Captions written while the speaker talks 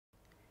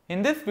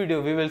In this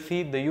video, we will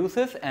see the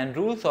uses and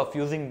rules of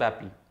using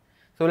BAPI.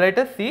 So let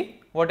us see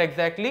what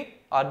exactly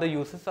are the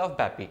uses of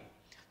BAPI.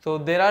 So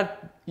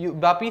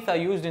BAPIs are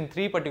used in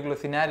three particular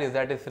scenarios,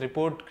 that is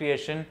report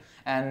creation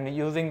and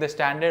using the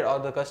standard or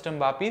the custom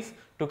BAPIs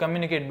to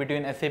communicate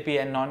between SAP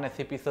and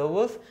non-SAP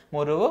servers.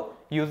 Moreover,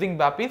 using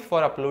BAPIs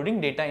for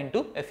uploading data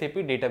into SAP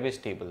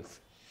database tables.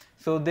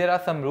 So there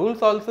are some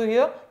rules also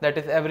here, that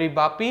is every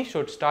BAPI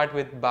should start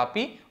with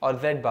BAPI or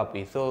Z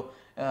BAPI. So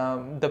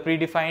the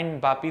predefined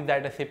BAPIs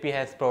that SAP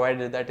has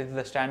provided, that is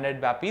the standard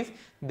BAPIs,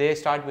 they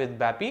start with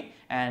BAPI,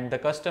 and the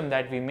custom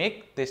that we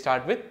make, they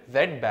start with Z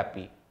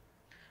BAPI.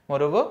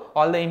 Moreover,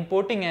 all the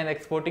importing and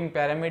exporting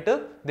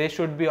parameters, they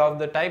should be of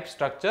the type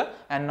structure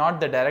and not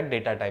the direct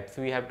data type.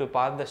 So we have to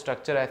pass the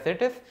structure as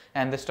it is,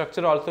 and the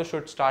structure also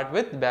should start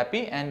with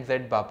BAPI and Z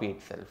BAPI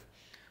itself.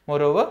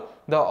 Moreover,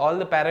 all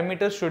the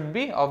parameters should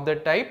be of the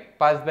type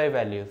pass by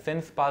value,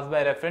 since pass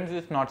by reference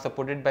is not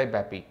supported by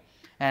BAPI.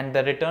 And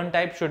the return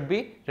type should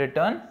be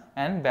return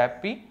and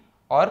BAPI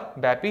or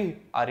BAPI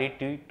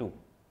RET2.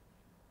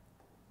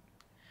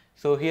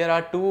 So here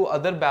are two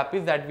other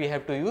BAPIs that we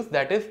have to use,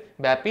 that is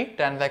BAPI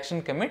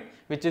transaction commit,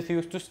 which is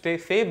used to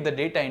save the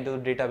data into the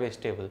database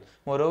table.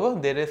 Moreover,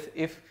 there is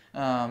if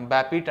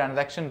BAPI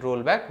transaction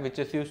rollback, which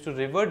is used to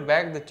revert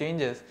back the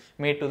changes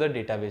made to the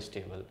database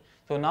table.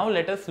 So now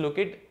let us look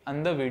at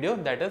another video,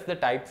 that is the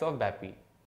types of BAPI.